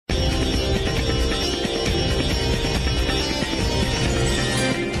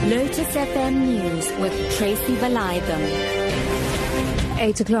Lotus FM News with Tracy Valaydham.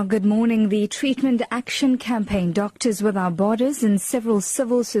 8 o'clock, good morning. The Treatment Action Campaign, Doctors Without Borders and several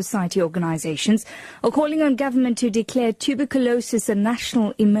civil society organizations are calling on government to declare tuberculosis a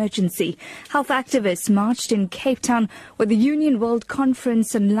national emergency. Health activists marched in Cape Town where the Union World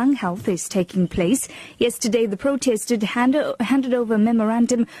Conference on Lung Health is taking place. Yesterday, the protesters handed over a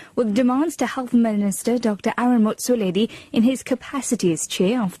memorandum with demands to Health Minister Dr. Aaron Motsoaledi in his capacity as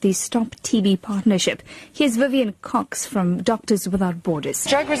chair of the Stop TB Partnership. Here's Vivian Cox from Doctors Without Borders.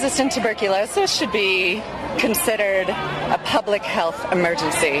 Drug-resistant tuberculosis should be considered a public health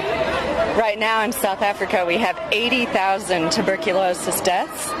emergency. Right now in South Africa, we have 80,000 tuberculosis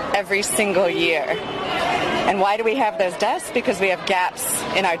deaths every single year. And why do we have those deaths? Because we have gaps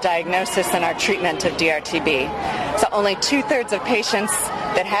in our diagnosis and our treatment of DRTB. So only 2/3 of patients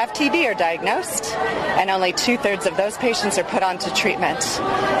that have TB are diagnosed, and only 2/3 of those patients are put onto treatment.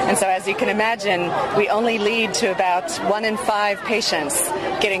 And so as you can imagine, we only lead to about 1 in 5 patients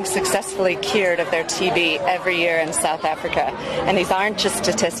getting successfully cured of their TB every year in South Africa. And these aren't just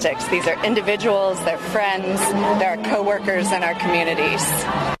statistics. These are individuals, they're friends, they're our co-workers in our communities.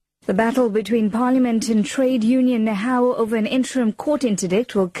 The battle between Parliament and trade union NEHAO over an interim court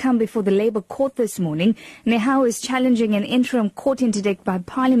interdict will come before the Labour Court this morning. NEHAO is challenging an interim court interdict by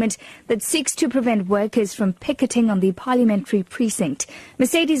Parliament that seeks to prevent workers from picketing on the parliamentary precinct.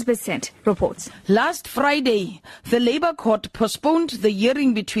 Mercedes Besant reports. Last Friday, the Labour Court postponed the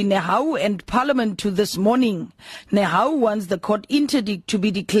hearing between NEHAO and Parliament to this morning. NEHAO wants the court interdict to be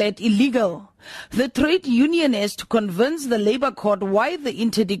declared illegal. The trade union has to convince the Labour Court why the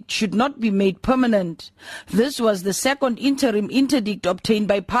interdict should not be made permanent. This was the second interim interdict obtained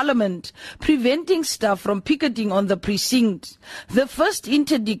by Parliament, preventing staff from picketing on the precinct. The first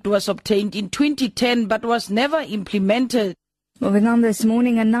interdict was obtained in 2010 but was never implemented. Moving on this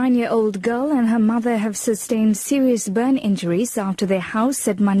morning, a 9-year-old girl and her mother have sustained serious burn injuries after their house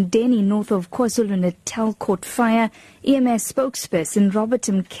at Mandeni, north of KwaZulu-Natal, caught fire. EMS spokesperson Robert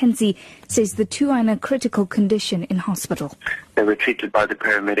McKenzie says the two are in a critical condition in hospital. They were treated by the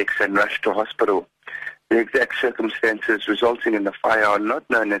paramedics and rushed to hospital. The exact circumstances resulting in the fire are not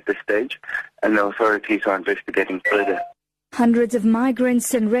known at this stage, and the authorities are investigating further. Hundreds of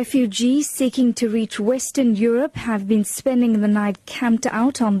migrants and refugees seeking to reach Western Europe have been spending the night camped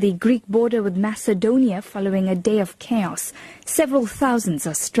out on the Greek border with Macedonia following a day of chaos. Several thousands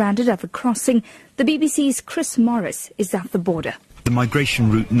are stranded at the crossing. The BBC's Chris Morris is at the border. The migration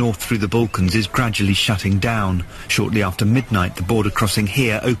route north through the Balkans is gradually shutting down. Shortly after midnight, the border crossing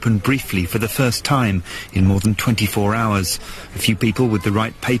here opened briefly for the first time in more than 24 hours. A few people with the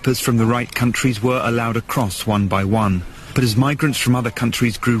right papers from the right countries were allowed across one by one. But as migrants from other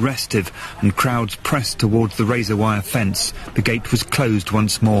countries grew restive and crowds pressed towards the razor wire fence, the gate was closed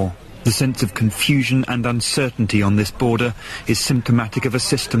once more. The sense of confusion and uncertainty on this border is symptomatic of a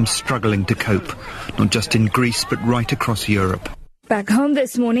system struggling to cope, not just in Greece but right across Europe. Back home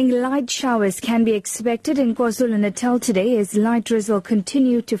this morning, light showers can be expected in KwaZulu-Natal today as light drizzle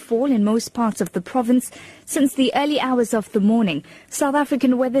continued to fall in most parts of the province since the early hours of the morning. South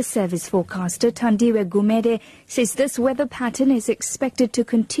African Weather Service forecaster Tandiwe Gumede says this weather pattern is expected to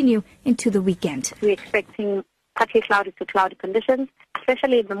continue into the weekend. We're expecting partly cloudy to cloudy conditions,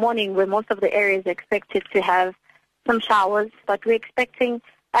 especially in the morning where most of the areas are expected to have some showers. But we're expecting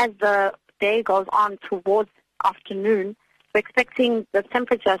as the day goes on towards afternoon, we're expecting the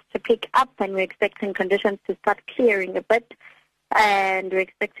temperatures to pick up and we're expecting conditions to start clearing a bit. And we're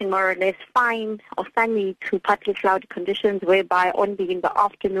expecting more or less fine or sunny to partly cloudy conditions whereby only in the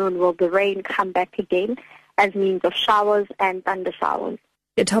afternoon will the rain come back again as means of showers and thunder showers.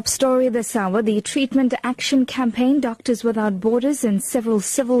 The top story this hour, the Treatment Action Campaign, Doctors Without Borders and several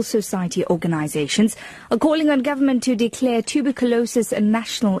civil society organizations are calling on government to declare tuberculosis a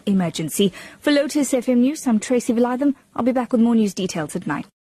national emergency. For Lotus FM News, I'm Tracy Valaydham. I'll be back with more news details at 9.